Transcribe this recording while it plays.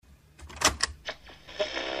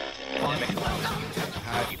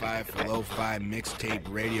Squire for Lo-Fi Mixtape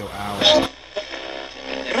Radio Hour.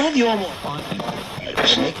 Radio Amor.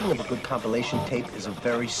 The making of a good compilation tape is a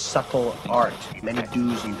very subtle art. Many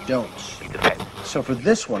do's and don'ts. So for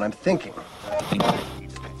this one, I'm thinking.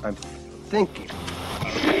 I've been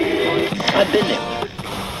there.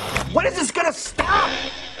 When is this gonna stop?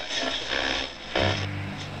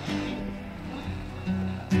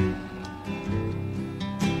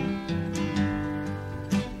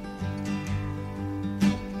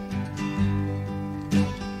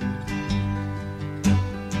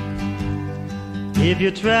 If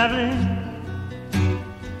you're traveling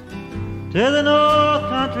to the North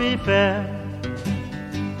Country Fair,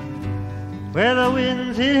 where the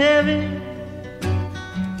winds hit heavy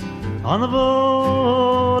on the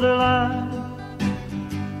borderline,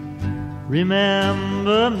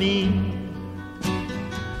 remember me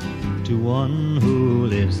to one who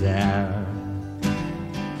lives there,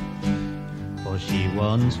 for she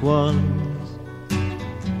once was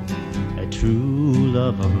a true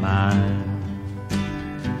love of mine.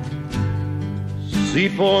 See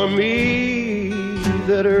for me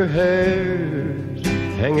that her hair's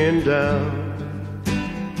hanging down.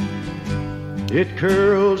 It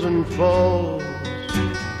curls and falls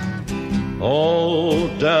all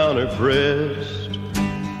down her breast.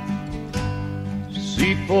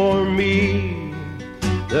 See for me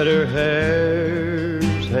that her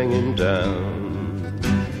hair's hanging down.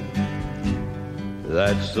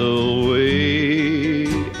 That's the way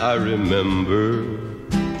I remember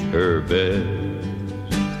her best.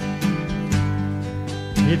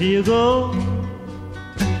 If you go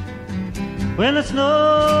when the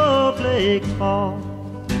snowflakes fall,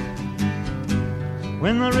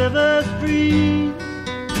 when the rivers freeze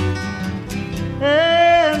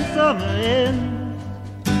and summer ends,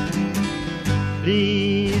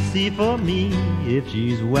 please see for me if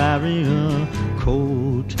she's wearing a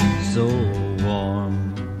coat so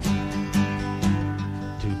warm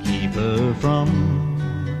to keep her from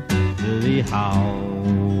the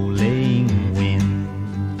howling wind.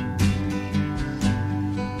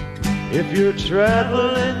 If you're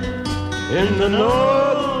traveling in the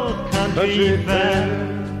North Country Fair,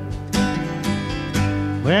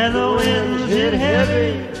 where the winds hit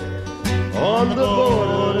heavy on the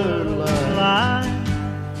borderline,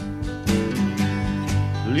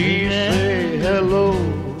 please say hello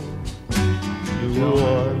to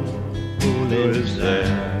one who lives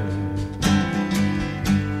there,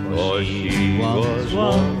 for she was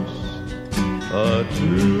once a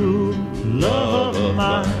true love of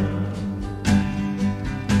mine.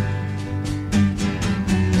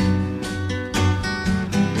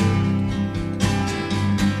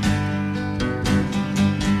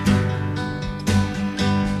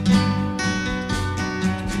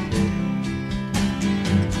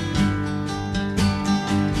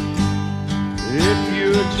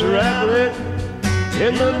 Traveling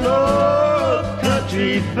in the North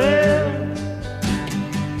Country Fair,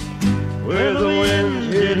 where the winds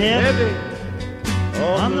hit heavy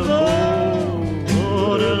on the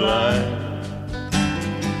borderline,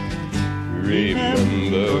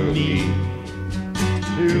 remember me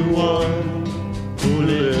to one who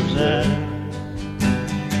lives there,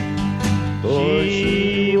 for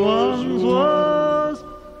she once was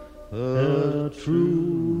a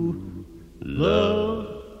true love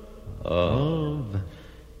of mine.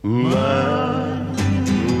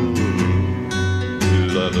 True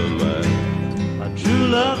love of mine. A true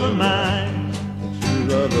love of mine. True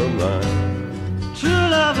love of mine. True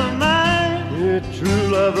love of mine. Yeah, true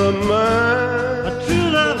love of mine. A true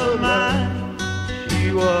love of mine.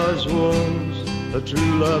 She was once a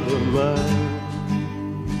true love of mine.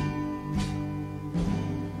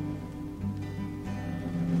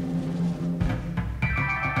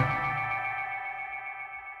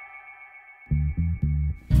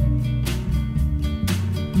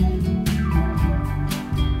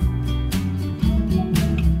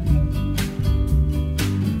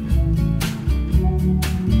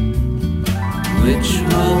 Which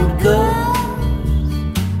road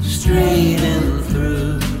goes straight and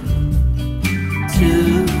through to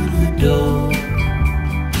the door,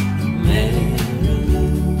 Maralou?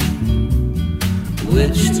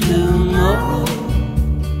 Which tomorrow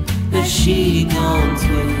has she gone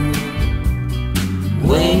to?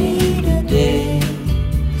 Wait a day,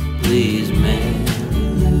 please,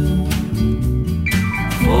 Maralou,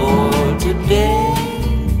 for today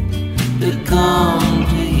to come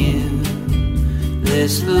to you.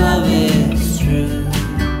 This love is true,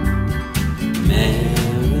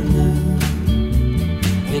 Maralou.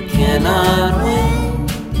 It cannot win,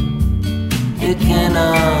 it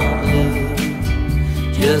cannot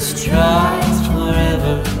lose. Just tries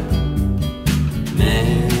forever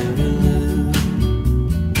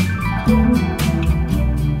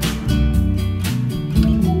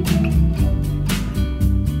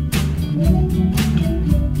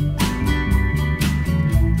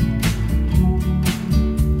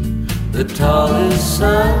the tallest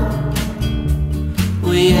sun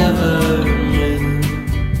we ever knew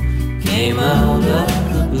came out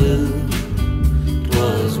of the blue.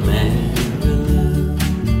 'Twas Maralou,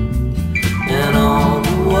 and all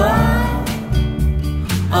the while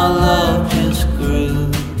our love just grew.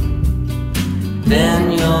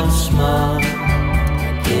 Then your smile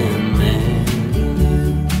again, Maralou.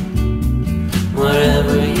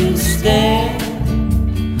 Wherever you stand,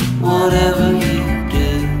 whatever you do,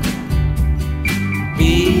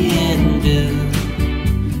 be and do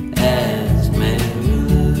as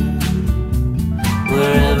Maralou.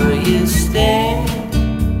 Wherever you stand,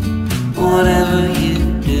 whatever you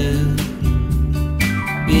do,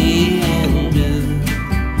 be and do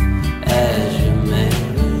as your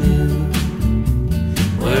Maralou.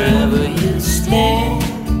 Wherever you stand,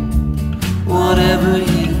 whatever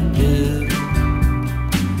you do,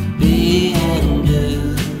 be and do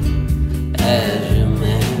as your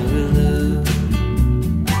Maralou.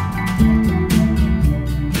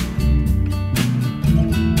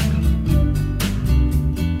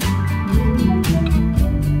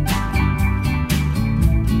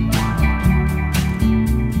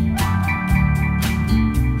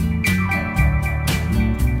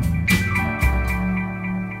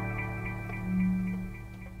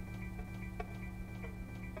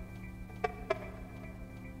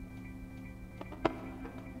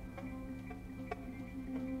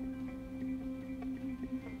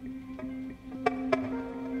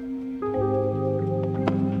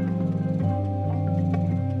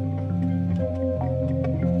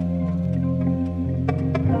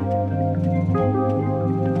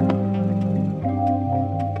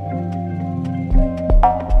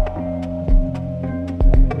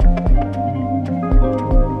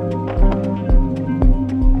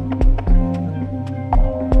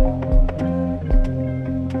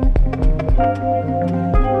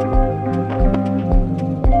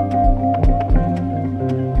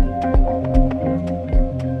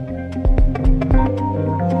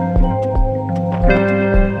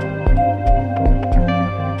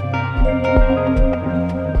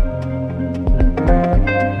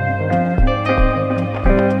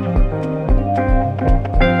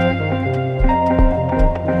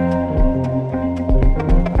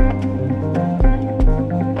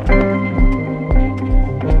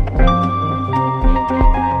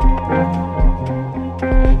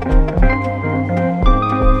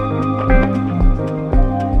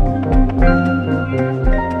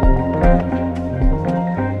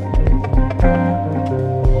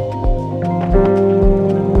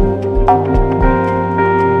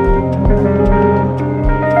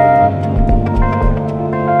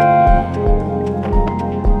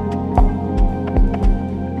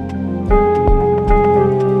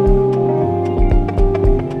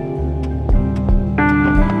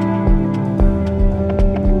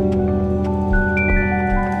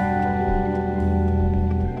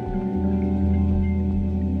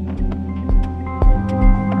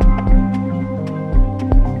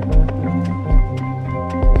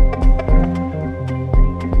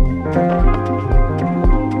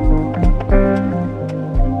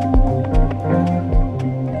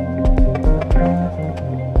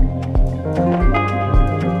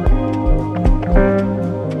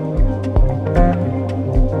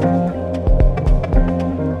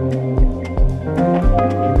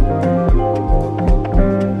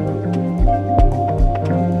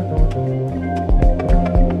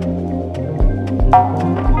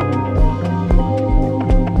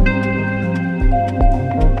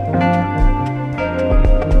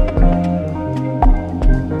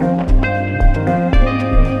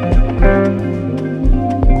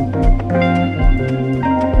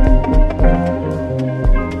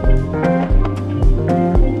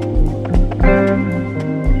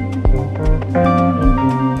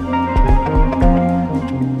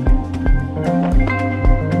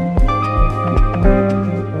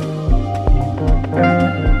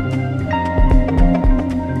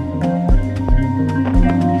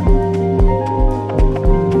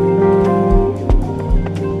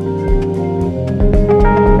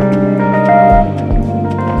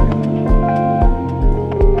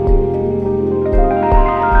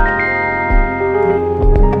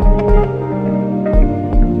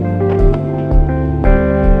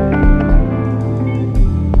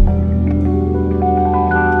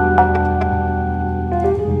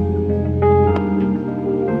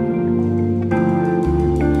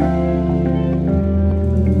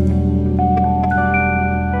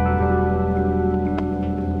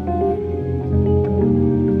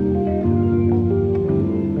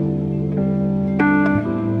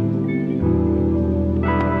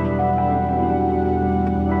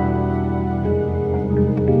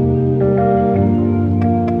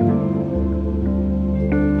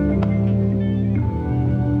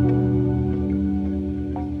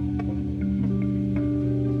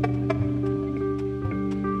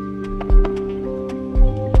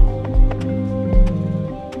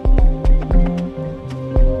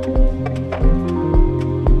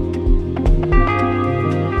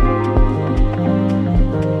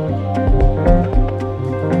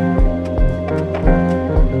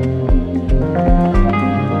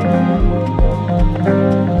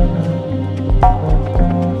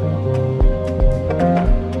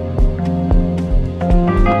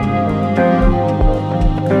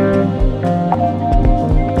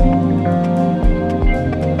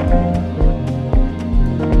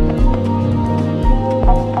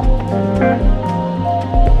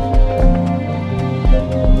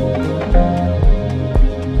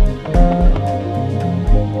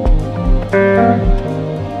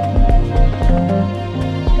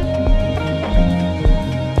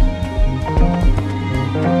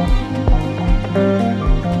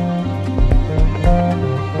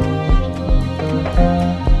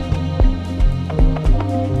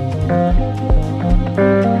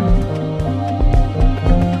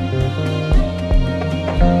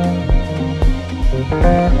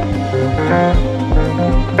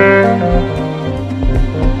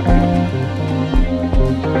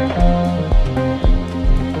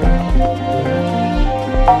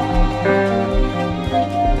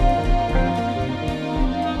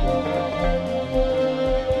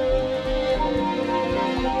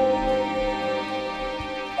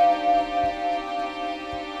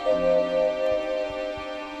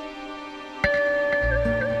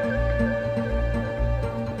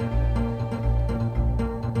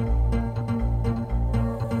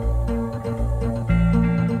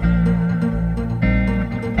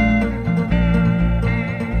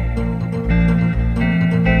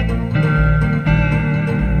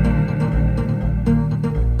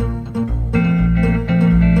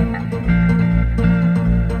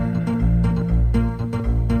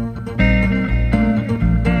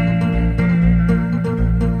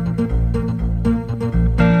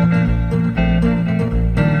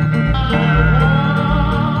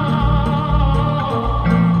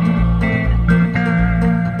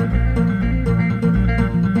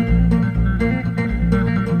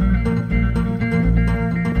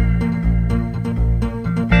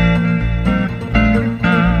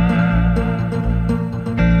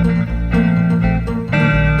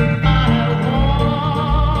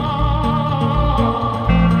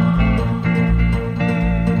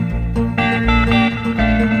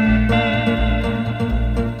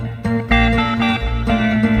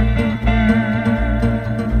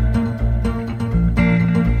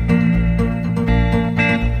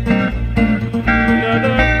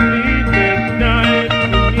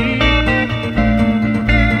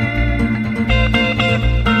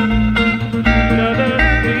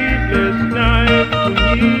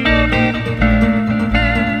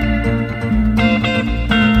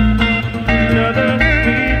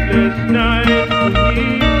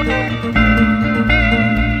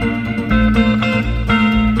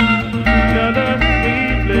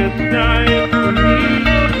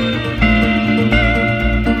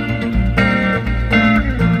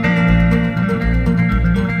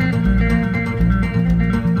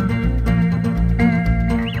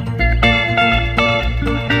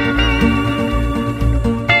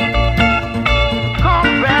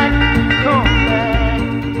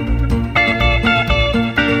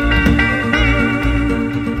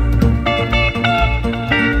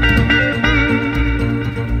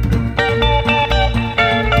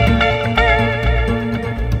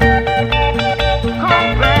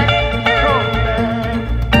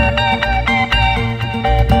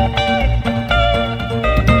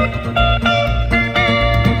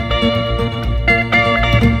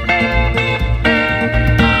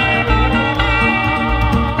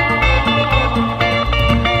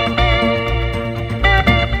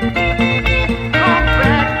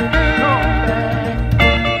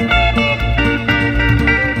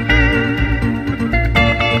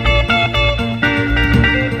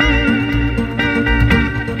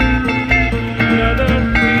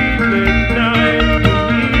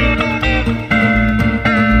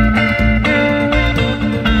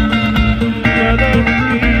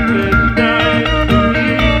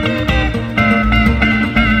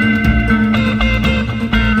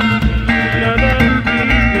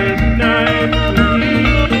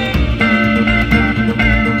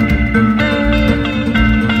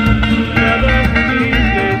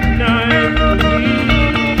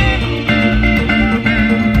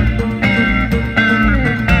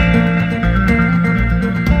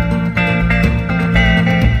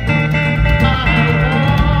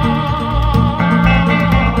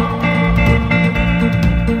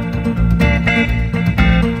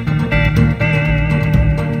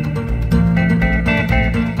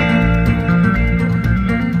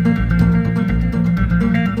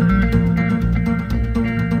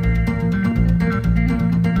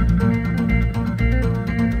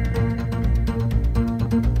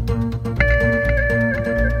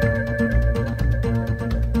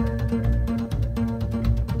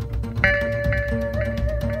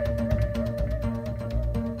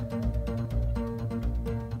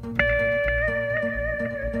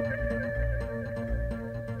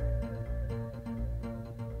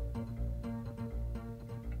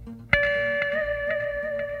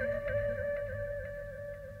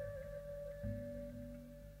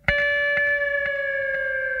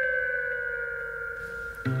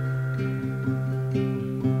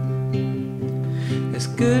 As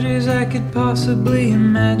good as I could possibly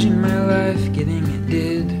imagine my life getting, it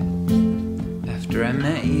did. After I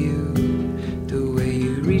met you, the way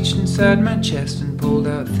you reached inside my chest and pulled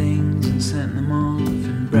out things and sent them off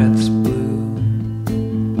in breaths blue.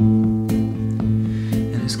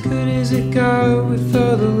 And as good as it got with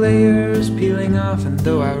all the layers peeling off, and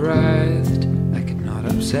though I writhed, I could not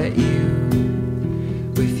upset you.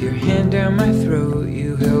 With your hand down my throat,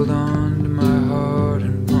 you held on to my heart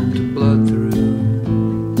and pumped the blood through.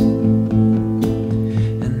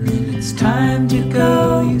 Time to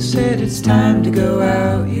go, you said it's time to go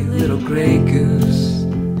out, you little grey goose.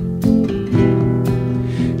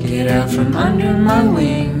 Get out from under my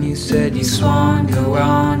wing, you said, you swan, go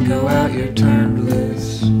on, go out, you're turned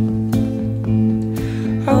loose.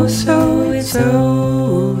 Oh, so it's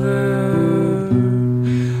over,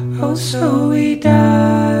 oh, so we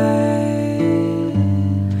died.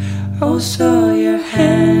 Oh, so your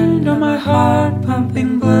hand on my heart,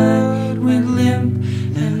 pumping blood, went limp,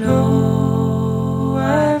 and oh,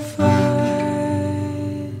 I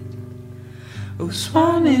fly, oh,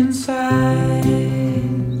 swan inside.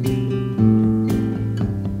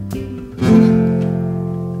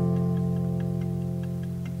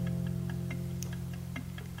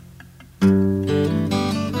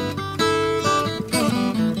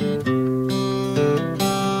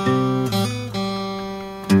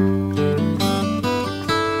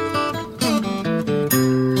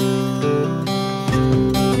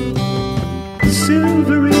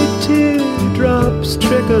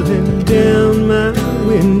 Trickling down my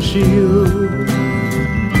windshield.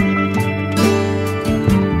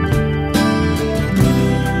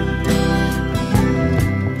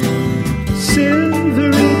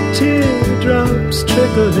 Silvery teardrops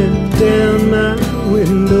trickling down my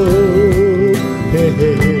window. Hey,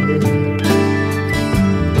 hey, hey.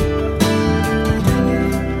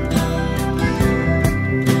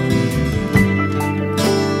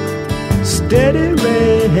 Steady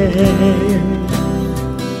rain.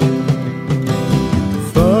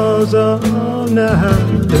 falls all night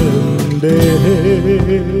and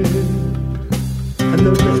day, and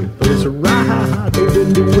the vapors ride the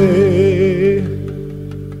wind away.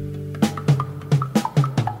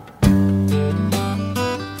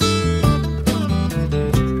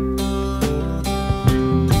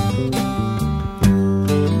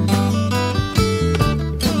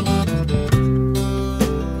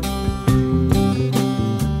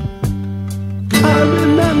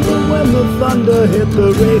 Thunder hit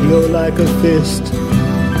the radio like a fist,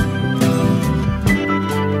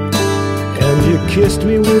 and you kissed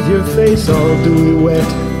me with your face all dewy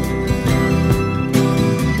wet.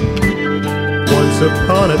 Once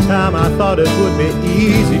upon a time I thought it would be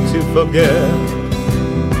easy to forget,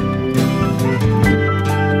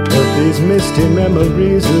 but these misty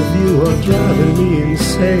memories of you are driving me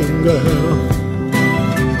insane, girl.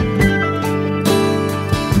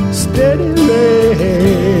 Steady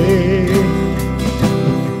rain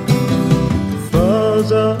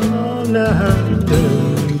falls all night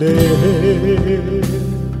and day,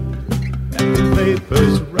 and the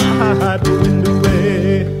vapors ride the wind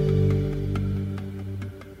away.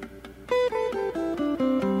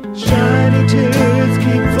 Shiny tears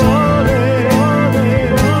keep falling.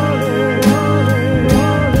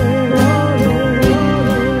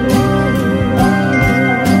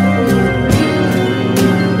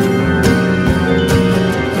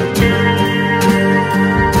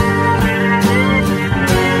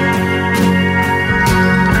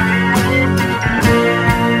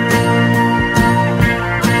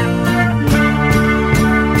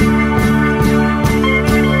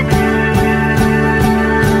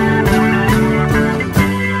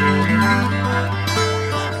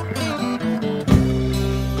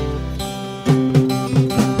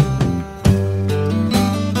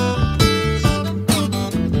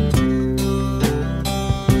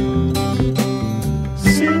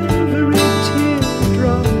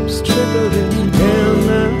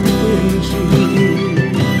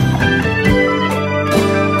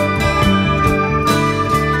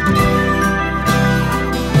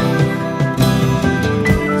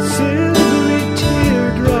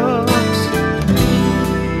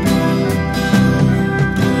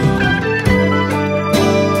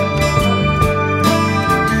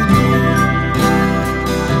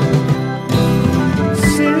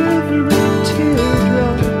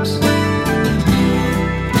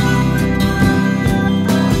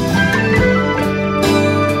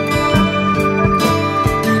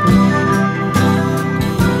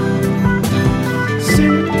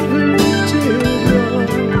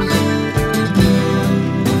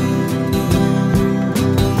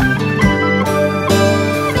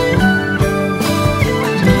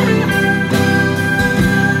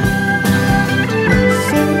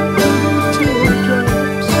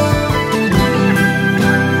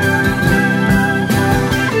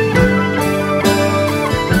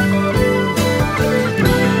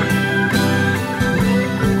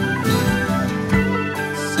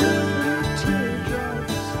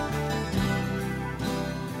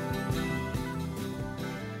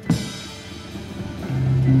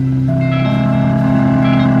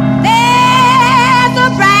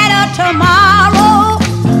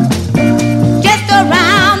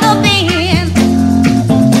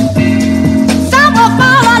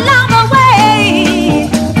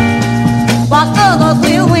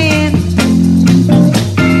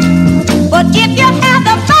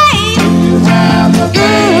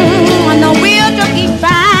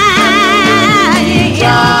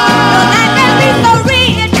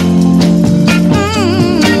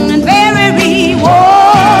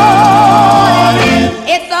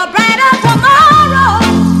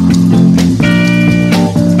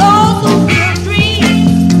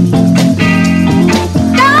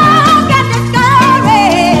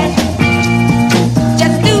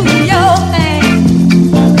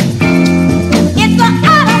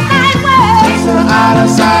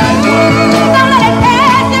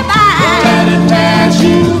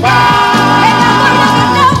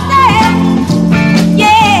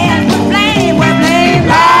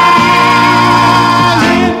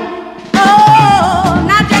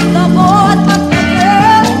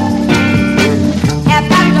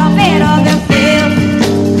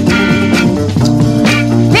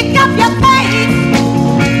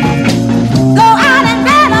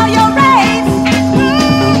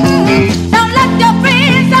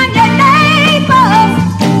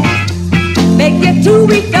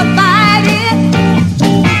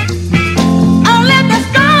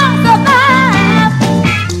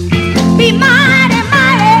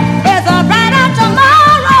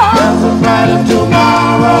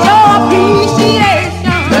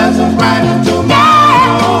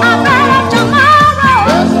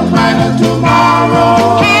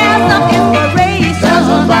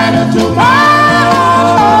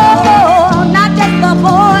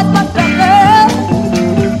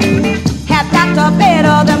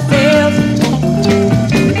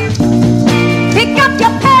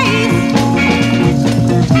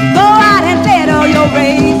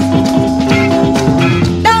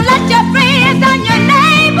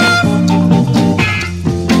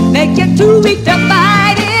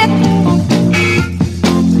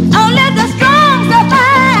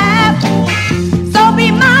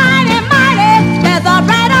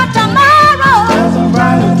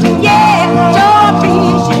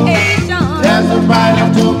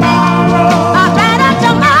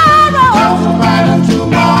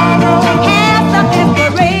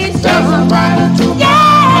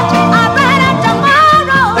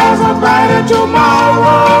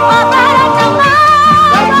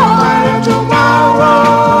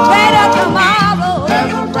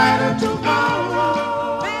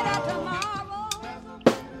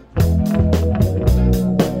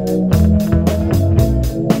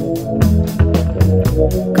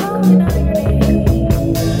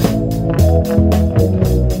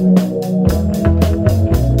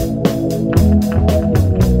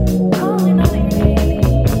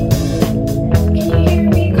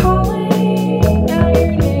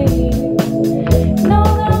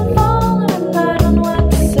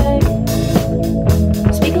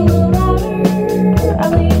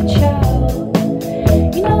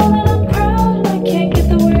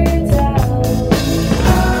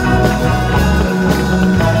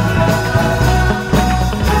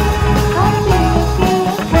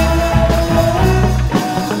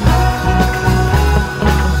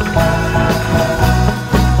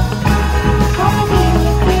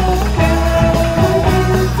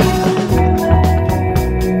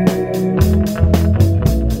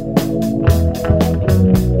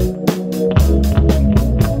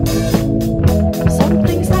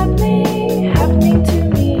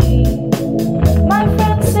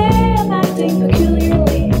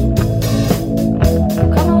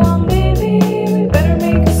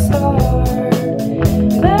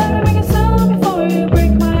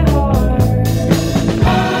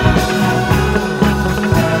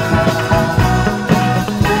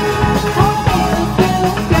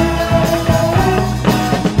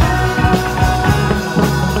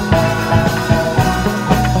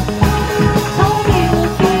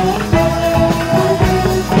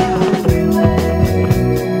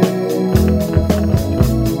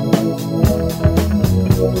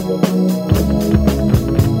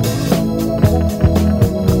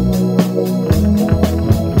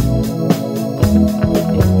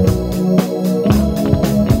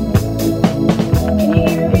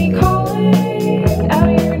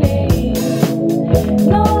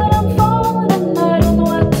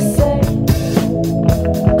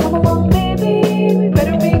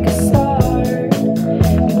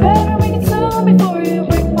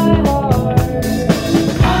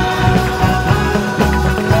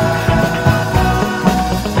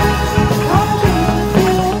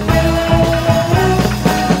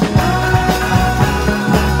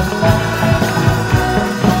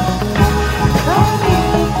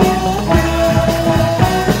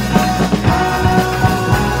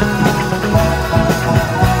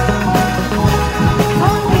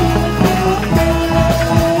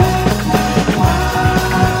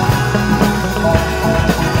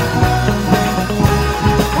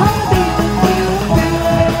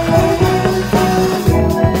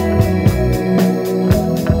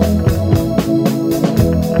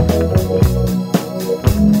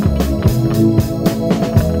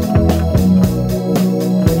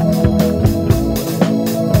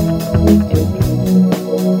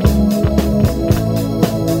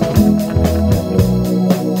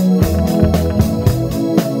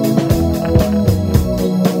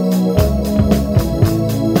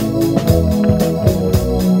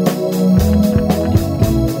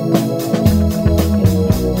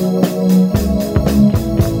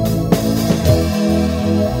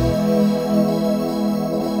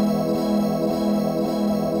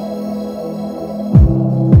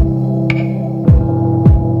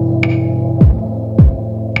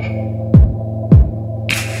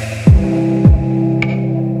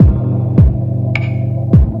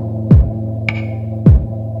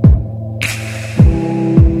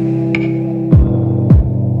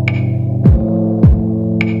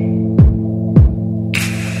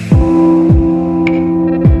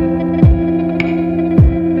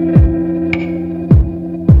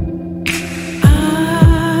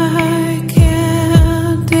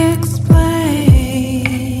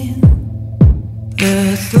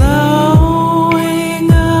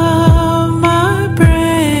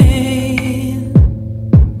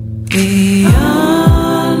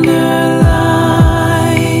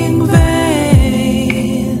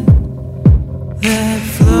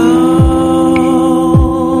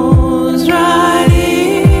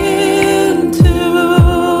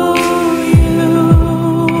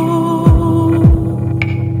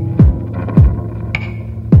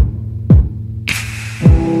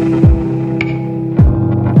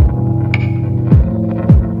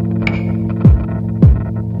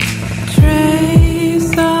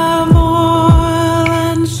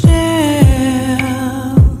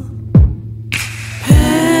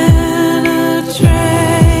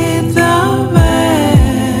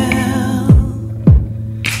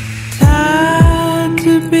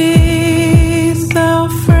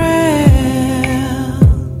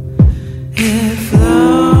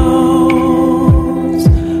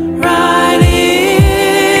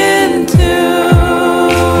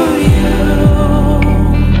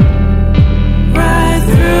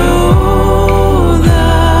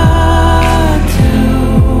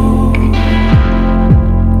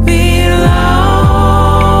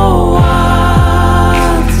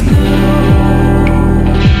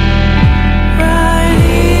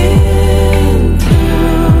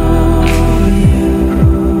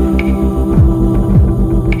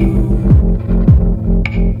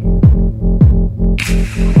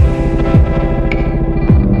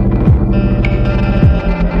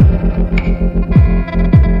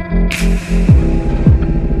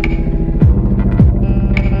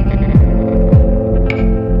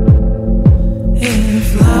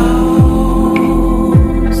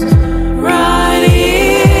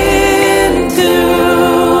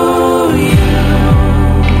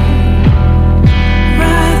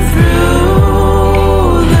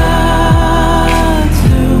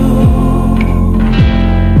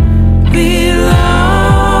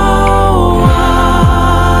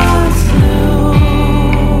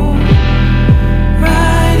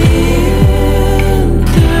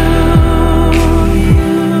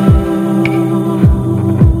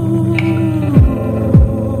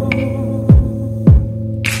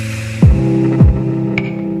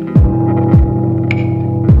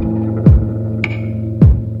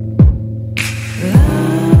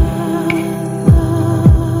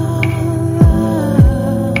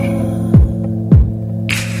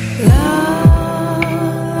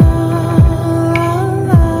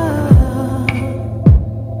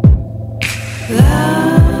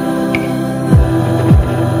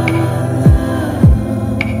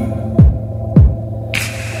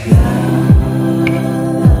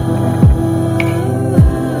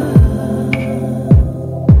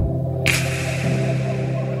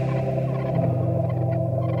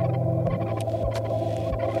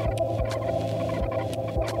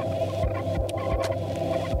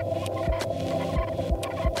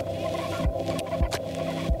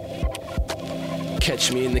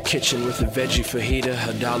 Catch me in the kitchen with a veggie fajita.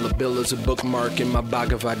 $1 bill is a bookmark in my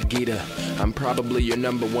Bhagavad Gita. I'm probably your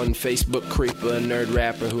 #1 Facebook creeper, a nerd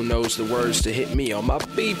rapper who knows the words to hit me on my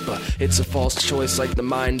beeper. It's a false choice like the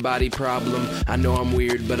mind-body problem. I know I'm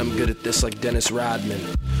weird, but I'm good at this like Dennis Rodman.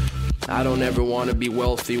 I don't ever want to be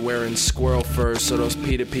wealthy wearing squirrel fur, so those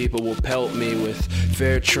PETA people will pelt me with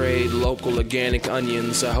fair trade, local organic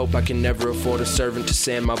onions. I hope I can never afford a servant to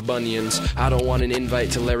sand my bunions. I don't want an invite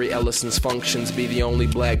to Larry Ellison's functions, be the only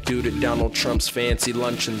black dude at Donald Trump's fancy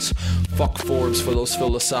luncheons. Fuck Forbes for those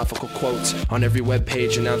philosophical quotes on every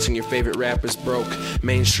webpage announcing your favorite rapper's broke.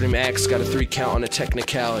 Mainstream acts got a 3 count on a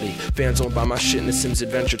technicality. Fans won't buy my shit in a Sims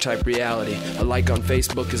Adventure type reality. A like on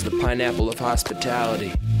Facebook is the pineapple of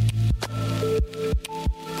hospitality.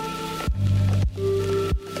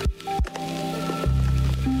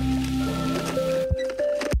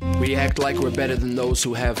 We act like we're better than those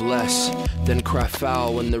who have less, then cry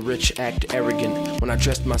foul when the rich act arrogant. When I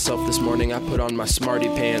dressed myself this morning, I put on my smarty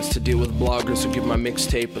pants to deal with bloggers who give my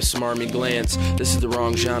mixtape a smarmy glance. This is the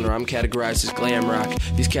wrong genre, I'm categorized as glam rock.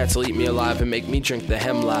 These cats will eat me alive and make me drink the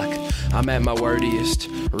hemlock. I'm at my wordiest,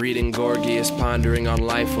 reading Gorgias, pondering on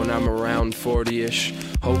life when I'm around 40-ish.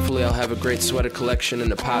 Hopefully I'll have a great sweater collection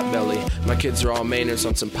and a pot belly. My kids are all Mainers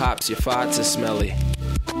on some pops, your farts are smelly.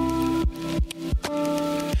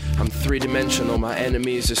 I'm 3-dimensional, my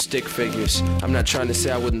enemies are stick figures. I'm not trying to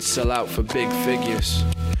say I wouldn't sell out for big figures,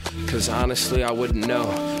 cause honestly I wouldn't know.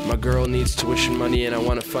 My girl needs tuition money and I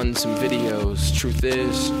wanna fund some videos. Truth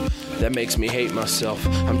is, that makes me hate myself.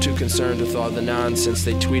 I'm too concerned with all the nonsense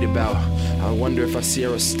they tweet about. I wonder if I see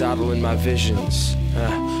Aristotle in my visions.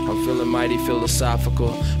 I'm feeling mighty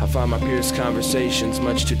philosophical. I find my peers' conversations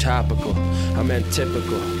much too topical. I meant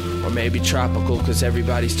typical, or maybe tropical, cause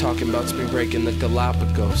everybody's talking about spring break in the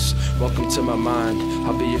Galapagos. Welcome to my mind,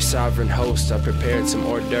 I'll be your sovereign host. I prepared some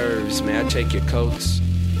hors d'oeuvres, may I take your coats?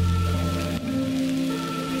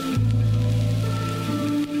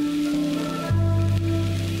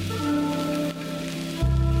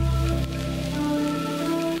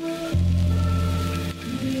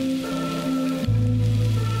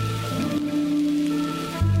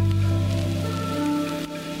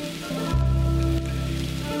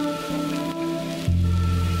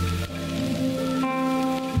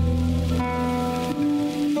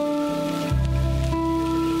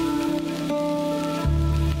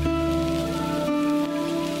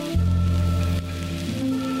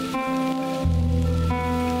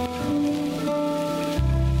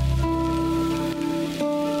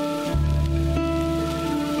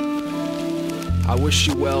 I wish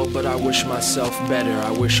you well, but I wish myself better.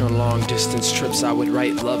 I wish on long distance trips I would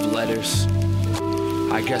write love letters.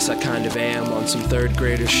 I guess I kind of am on some third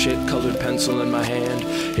grader shit, colored pencil in my hand.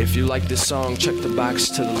 If you like this song, check the box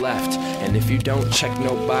to the left. And if you don't, check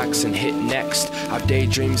no box and hit next. I've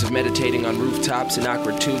daydreams of meditating on rooftops in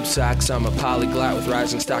awkward tube socks. I'm a polyglot with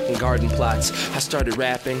rising stock and garden plots. I started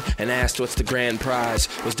rapping and asked what's the grand prize.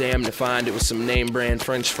 Was damned to find it was some name brand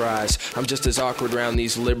french fries. I'm just as awkward around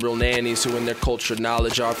these liberal nannies who in their cultured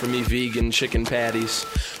knowledge offer me vegan chicken patties.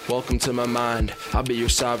 Welcome to my mind, I'll be your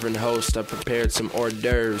sovereign host. I prepared some hors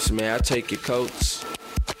d'oeuvres, may I take your coats?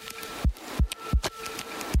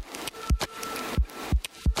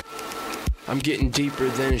 I'm getting deeper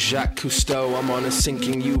than Jacques Cousteau. I'm on a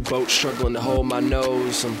sinking U-boat struggling to hold my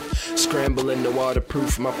nose. I'm scrambling to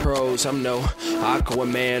waterproof my prose. I'm no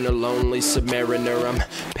Aquaman or lonely submariner. I'm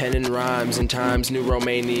penning rhymes in Times New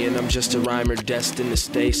Romanian. I'm just a rhymer destined to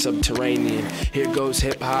stay subterranean. Here goes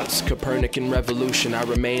hip-hop's Copernican revolution. I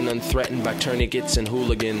remain unthreatened by tourniquets and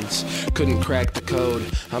hooligans. Couldn't crack the code,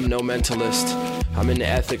 I'm no mentalist. I'm into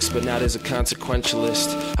ethics but not as a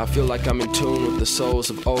consequentialist. I feel like I'm in tune with the souls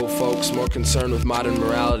of old folks, more concerned with modern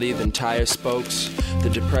morality than tire spokes. The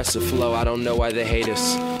depressive flow, I don't know why they hate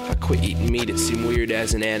us. I quit eating meat, it seemed weird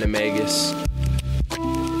as an animagus.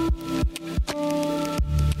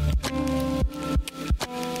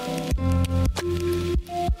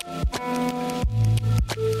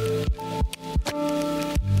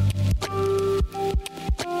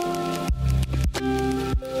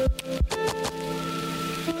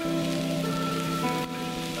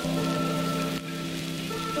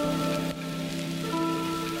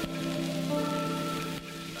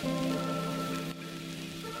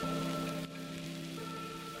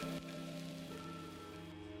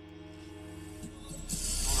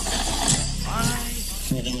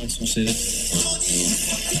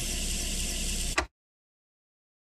 Succede.